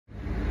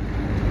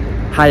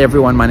Hi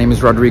everyone, my name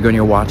is Rodrigo and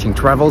you're watching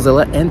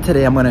Travelzilla, and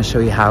today I'm going to show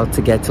you how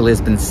to get to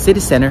Lisbon city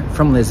center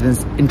from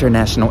Lisbon's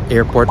International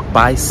Airport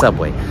by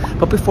subway.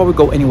 But before we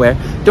go anywhere,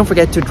 don't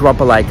forget to drop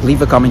a like,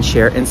 leave a comment,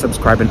 share and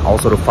subscribe, and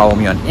also to follow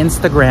me on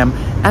Instagram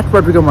at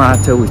Rodrigo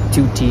Morato with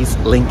 2 T's,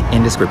 link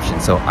in description.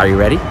 So are you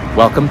ready?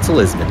 Welcome to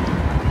Lisbon.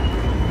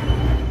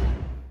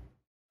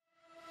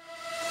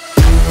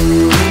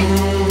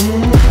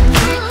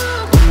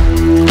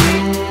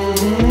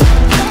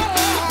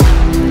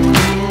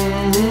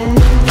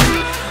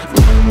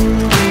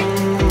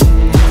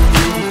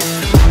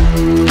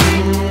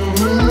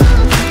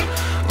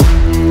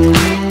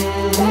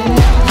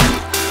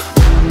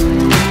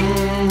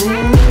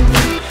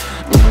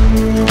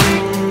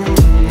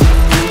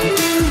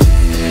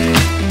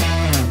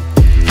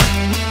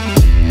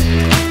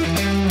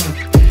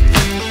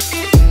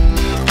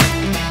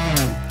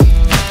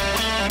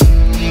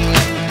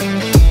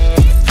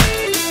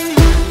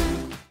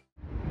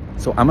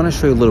 So I'm gonna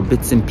show you little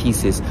bits and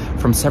pieces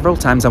from several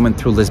times I went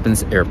through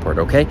Lisbon's airport,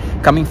 okay?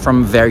 Coming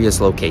from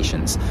various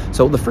locations.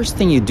 So the first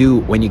thing you do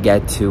when you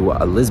get to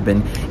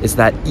Lisbon is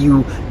that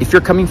if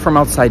you're coming from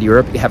outside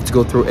Europe, you have to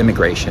go through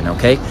immigration,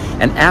 okay?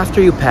 And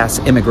after you pass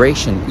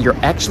immigration, you're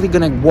actually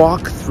gonna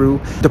walk through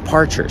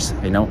departures.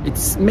 You know,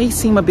 it may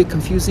seem a bit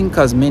confusing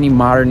because many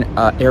modern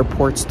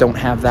airports don't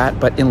have that,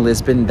 but in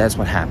Lisbon, that's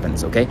what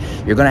happens, okay?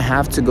 You're gonna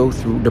have to go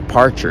through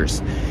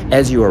departures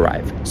as you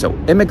arrive. So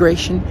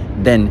immigration,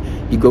 then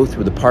you go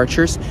through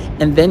departures,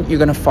 and then you're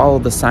gonna follow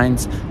the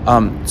signs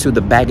to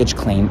the baggage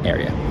claim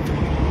area.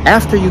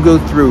 After you go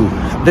through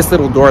this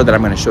little door that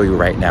I'm gonna show you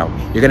right now,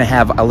 you're gonna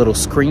have a little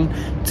screen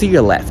to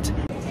your left.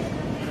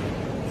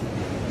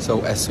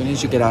 So as soon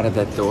as you get out of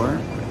that door,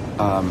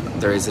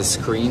 there is a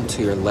screen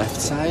to your left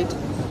side,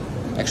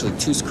 actually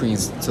 2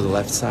 screens to the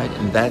left side,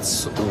 and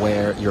that's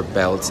where your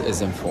belt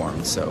is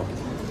informed.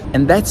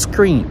 And that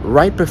screen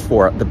right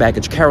before the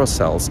baggage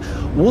carousels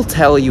will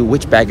tell you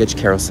which baggage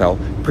carousel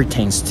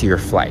pertains to your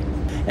flight.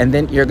 And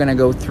then you're gonna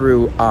go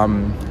through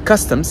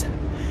customs.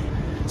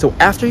 So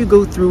after you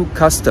go through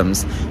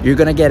customs, you're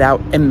gonna get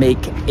out and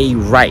make a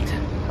right,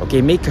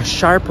 okay? Make a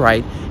sharp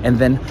right, and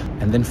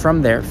then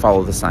from there,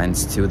 follow the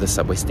signs to the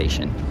subway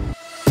station.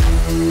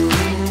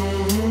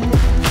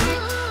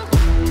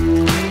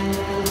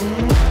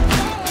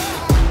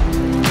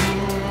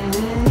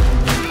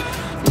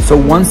 So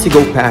once you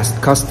go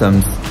past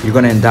customs, you're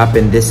gonna end up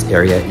in this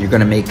area. You're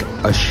gonna make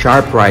a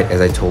sharp right,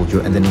 as I told you,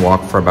 and then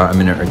walk for about a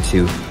minute or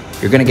 2.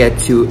 You're gonna get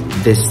to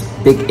this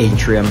big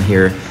atrium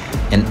here,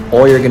 and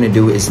all you're gonna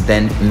do is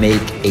then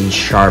make a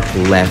sharp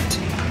left,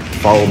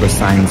 follow the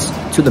signs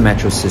to the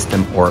metro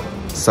system or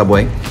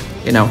subway.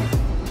 You know,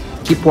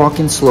 keep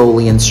walking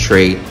slowly and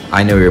straight.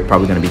 I know you're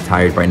probably gonna be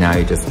tired by now.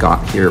 You just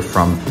got here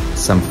from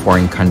some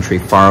foreign country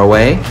far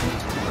away.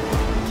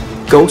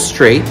 Go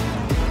straight.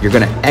 You're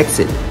gonna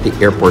exit the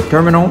airport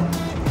terminal.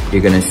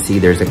 You're gonna see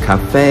there's a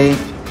cafe.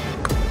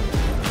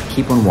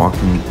 Keep on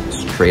walking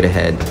straight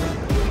ahead,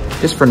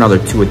 just for another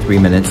 2 or 3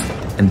 minutes,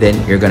 and then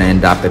you're gonna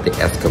end up at the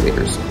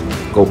escalators.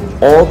 Go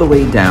all the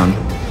way down,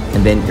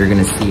 and then you're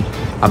gonna see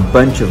a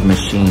bunch of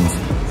machines,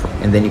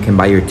 and then you can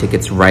buy your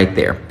tickets right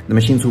there. The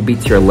machines will be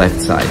to your left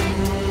side.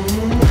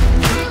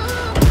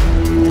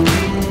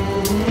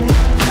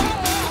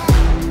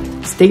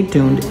 Stay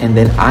tuned, and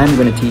then I'm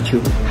gonna teach you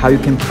how you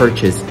can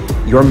purchase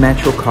your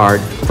Metro card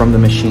from the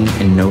machine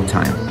in no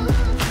time.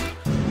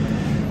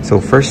 So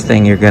first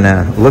thing you're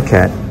gonna look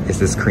at is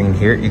the screen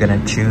here. You're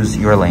gonna choose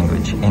your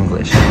language,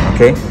 English,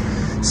 okay?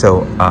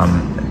 So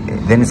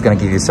then it's gonna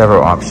give you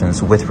several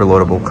options: with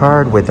reloadable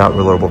card, without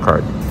reloadable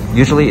card.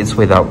 Usually it's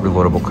without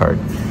reloadable card.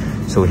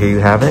 So here you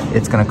have it.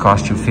 It's gonna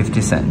cost you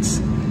 50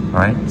 cents, all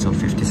right? So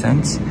 50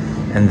 cents.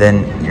 And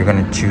then you're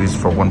gonna choose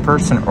for 1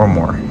 person or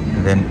more.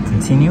 And then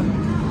continue,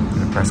 you're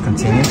gonna press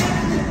continue.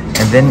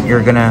 And then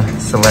you're gonna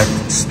select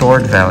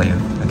stored value,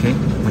 okay?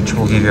 Which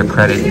will give you a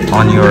credit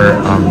on your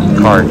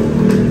card,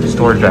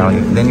 stored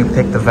value. Then you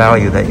pick the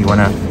value that you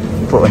wanna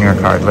put on your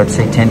card. Let's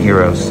say 10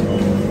 euros,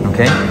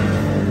 okay?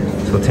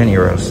 So 10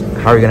 euros.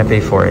 How are you gonna pay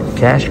for it?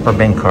 Cash or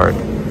bank card?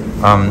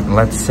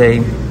 Let's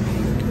say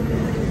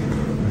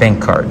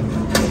bank card,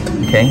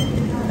 okay?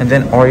 And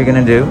then all you're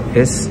gonna do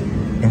is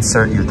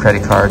insert your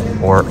credit card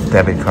or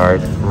debit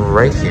card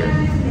right here,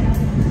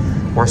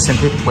 or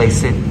simply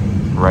place it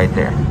right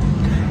there.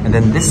 And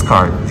then this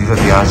card, Viva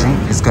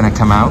Viagem, is gonna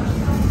come out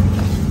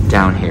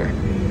down here.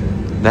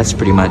 That's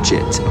pretty much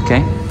it,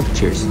 okay?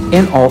 Cheers.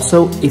 And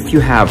also, if you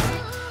have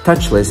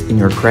touchless in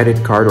your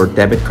credit card or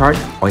debit card,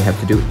 all you have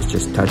to do is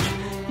just touch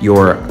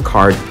your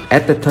card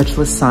at the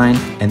touchless sign,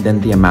 and then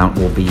the amount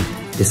will be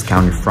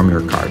discounted from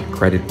your card,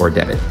 credit or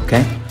debit,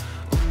 okay?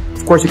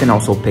 Of course, you can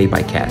also pay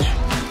by cash.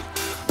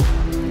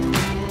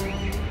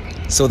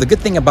 So the good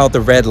thing about the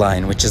red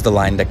line, which is the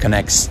line that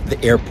connects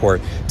the airport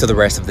to the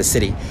rest of the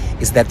city,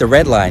 is that the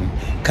red line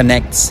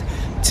connects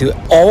to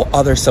all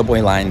other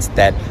subway lines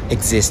that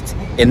exist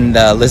in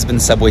the Lisbon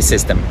subway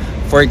system.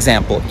 For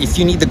example, if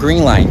you need the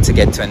green line to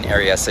get to an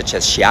area such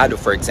as Chiado,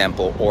 for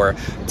example, or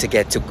to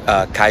get to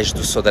CAIS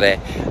do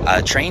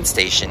SODRÉ train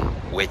station,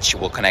 which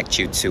will connect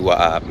you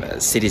to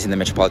cities in the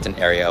metropolitan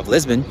area of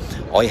Lisbon,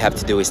 all you have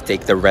to do is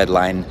take the red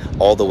line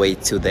all the way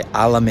to the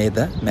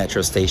Alameda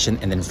metro station,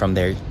 and then from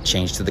there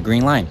change to the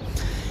green line.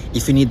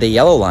 If you need the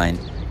yellow line,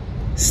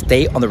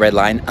 stay on the red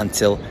line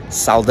until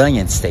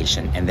Saldanha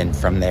station, and then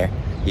from there,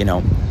 you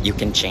know, you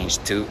can change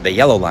to the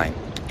yellow line.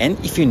 And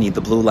if you need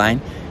the blue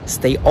line,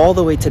 stay all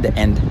the way to the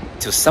end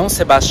to São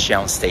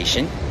Sebastião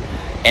station,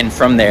 and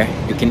from there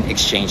you can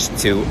exchange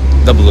to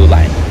the blue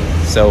line.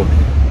 So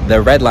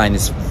the red line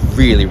is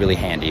really, really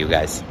handy, you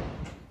guys.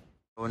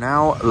 So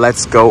now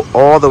let's go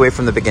all the way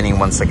from the beginning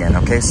once again,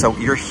 okay? So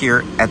you're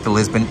here at the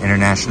Lisbon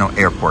International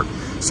Airport.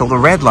 So the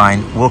red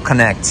line will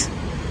connect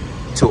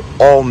to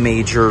all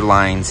major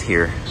lines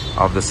here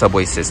of the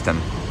subway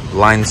system.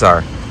 Lines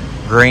are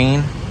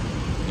green,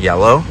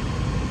 yellow,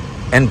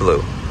 and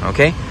blue,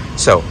 okay?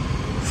 So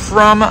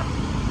from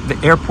the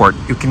airport,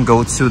 you can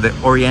go to the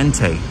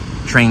ORIENTE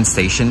train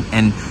station,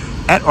 and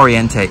at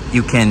ORIENTE,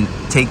 you can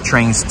take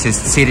trains to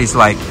cities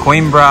like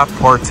Coimbra,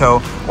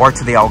 Porto, or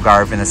to the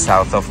Algarve in the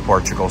south of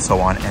Portugal, so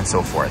on and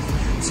so forth.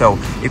 So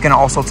you can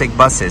also take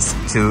buses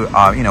to,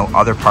 you know,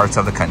 other parts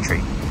of the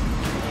country.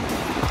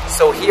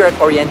 So here at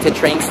ORIENTE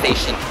train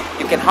station,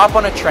 you can hop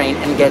on a train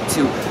and get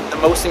to the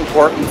most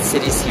important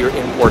cities here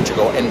in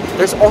Portugal. And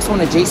there's also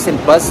an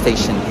adjacent bus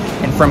station.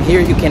 And from here,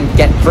 you can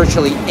get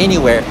virtually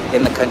anywhere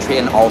in the country,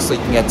 and also you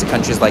can get to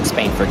countries like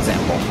Spain, for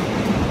example.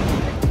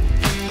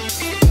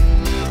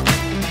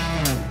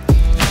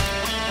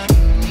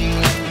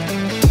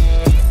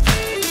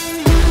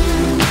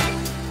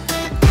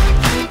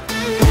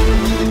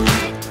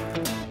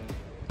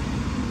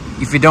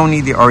 If you don't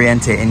need the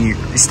ORIENTE and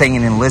you're staying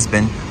in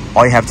Lisbon,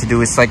 all you have to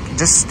do is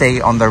just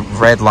stay on the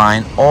red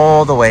line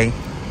all the way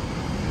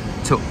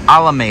to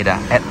Alameda.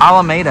 At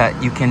Alameda,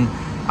 you can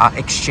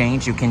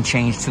you can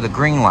change to the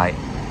green light.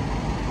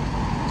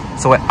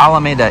 So at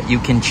Alameda, you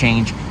can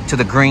change to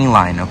the green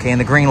line, okay? And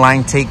the green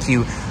line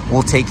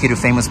will take you to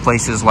famous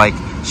places like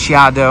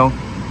Chiado,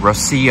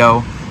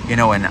 Rocio, you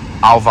know, and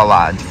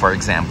Alvalade, for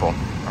example,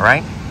 all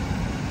right?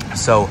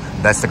 So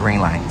that's the green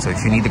line. So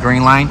if you need the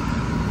green line,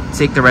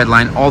 take the red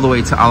line all the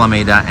way to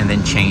Alameda and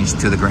then change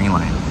to the green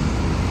line.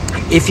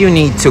 If you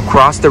need to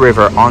cross the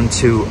river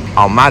onto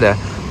Almada,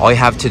 all you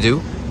have to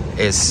do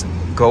is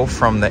go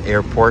from the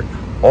airport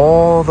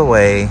all the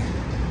way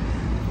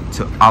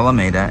to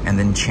Alameda and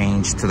then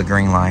change to the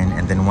green line.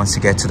 And then once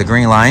you get to the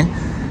green line,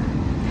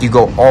 you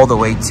go all the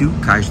way to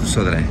CAIS do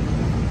SODRÉ.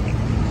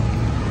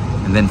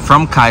 And then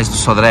from CAIS do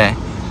SODRÉ,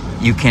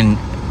 you can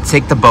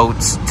take the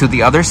boats to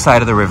the other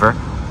side of the river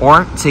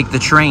or take the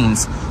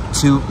trains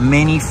to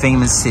many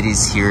famous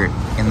cities here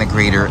in the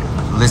greater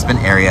Lisbon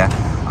area.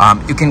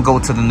 You can go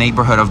to the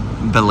neighborhood of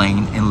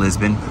Belém in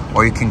Lisbon,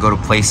 or you can go to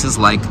places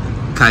like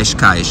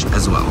CAIS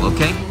as well,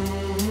 okay?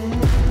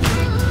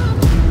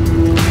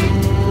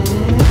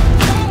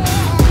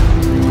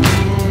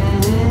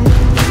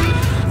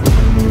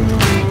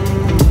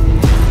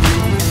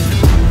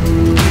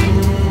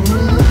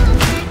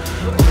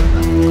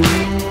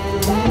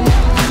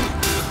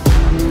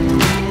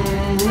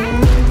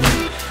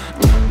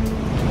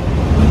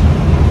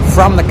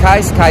 From the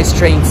CAIS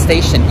train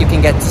station, you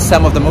can get to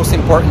some of the most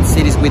important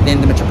cities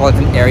within the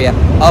metropolitan area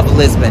of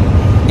Lisbon,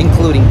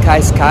 including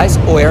CAIS,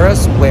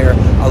 Oeiras, where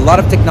a lot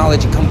of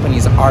technology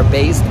companies are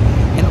based,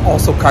 and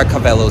also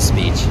Carcavelos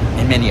Beach,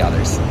 and many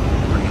others.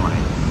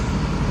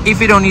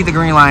 If you don't need the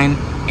green line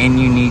and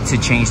you need to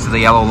change to the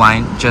yellow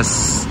line,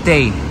 just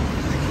stay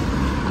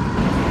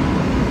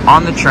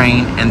on the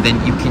train and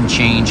then you can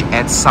change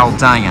at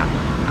Saldanha.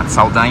 At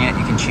Saldanha,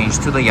 you can change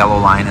to the yellow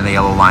line, and the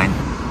yellow line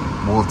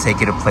will take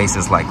you to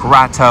places like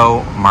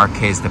Rato,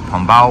 Marquês de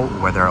Pombal,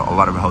 where there are a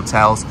lot of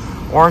hotels,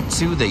 or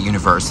to the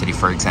university,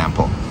 for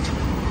example.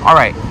 All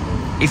right,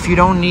 if you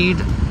don't need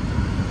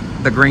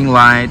the green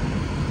line,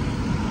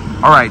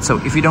 so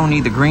if you don't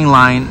need the green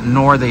line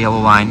nor the yellow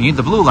line, you need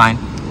the blue line,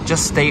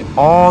 just stay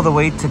all the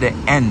way to the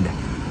end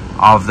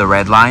of the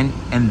red line,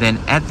 and then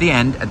at the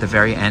end, at the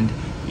very end,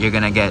 you're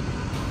gonna get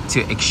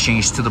to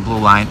exchange to the blue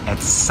line at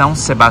São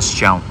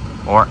Sebastião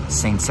or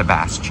Saint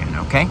Sebastian,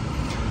 okay?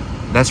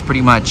 That's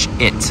pretty much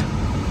it.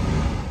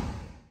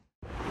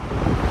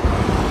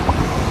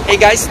 Hey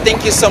guys,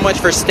 thank you so much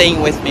for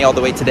staying with me all the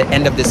way to the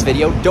end of this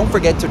video. Don't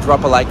forget to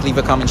drop a like, leave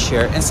a comment,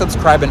 share, and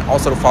subscribe, and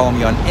also to follow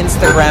me on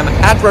Instagram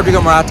at Rodrigo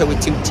Morata with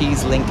 2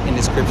 T's, link in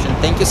description.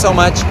 Thank you so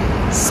much.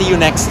 See you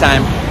next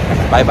time.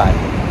 Bye-bye,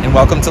 and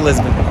welcome to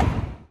Lisbon.